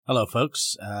Hello,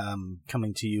 folks.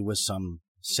 Coming to you with some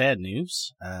sad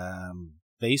news.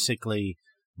 Basically,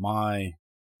 my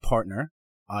partner,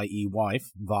 i.e.,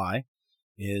 wife, Vi,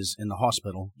 is in the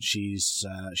hospital. She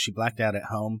blacked out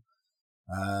at home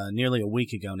nearly a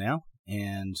week ago now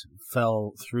and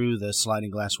fell through the sliding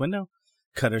glass window,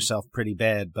 cut herself pretty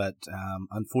bad. But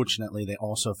unfortunately, they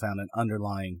also found an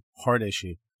underlying heart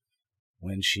issue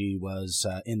when she was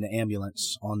in the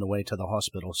ambulance on the way to the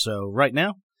hospital. So right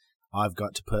now, I've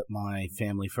got to put my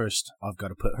family first. I've got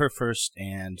to put her first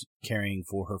and caring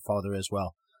for her father as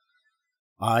well.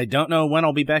 I don't know when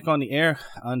I'll be back on the air,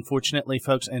 unfortunately,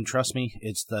 folks, and trust me,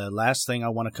 it's the last thing I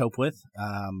want to cope with,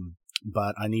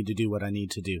 but I need to do what I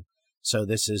need to do. So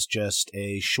this is just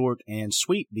a short and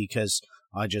sweet because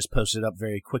I just posted up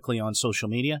very quickly on social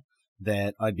media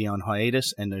that I'd be on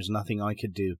hiatus and there's nothing I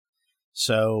could do.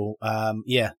 So,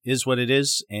 is what it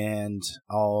is, and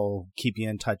I'll keep you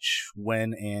in touch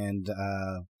when and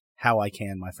how I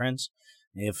can, my friends.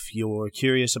 If you're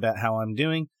curious about how I'm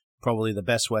doing, probably the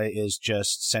best way is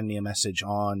just send me a message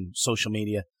on social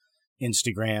media,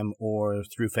 Instagram, or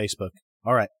through Facebook.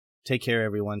 All right, take care,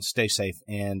 everyone. Stay safe,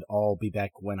 and I'll be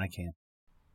back when I can.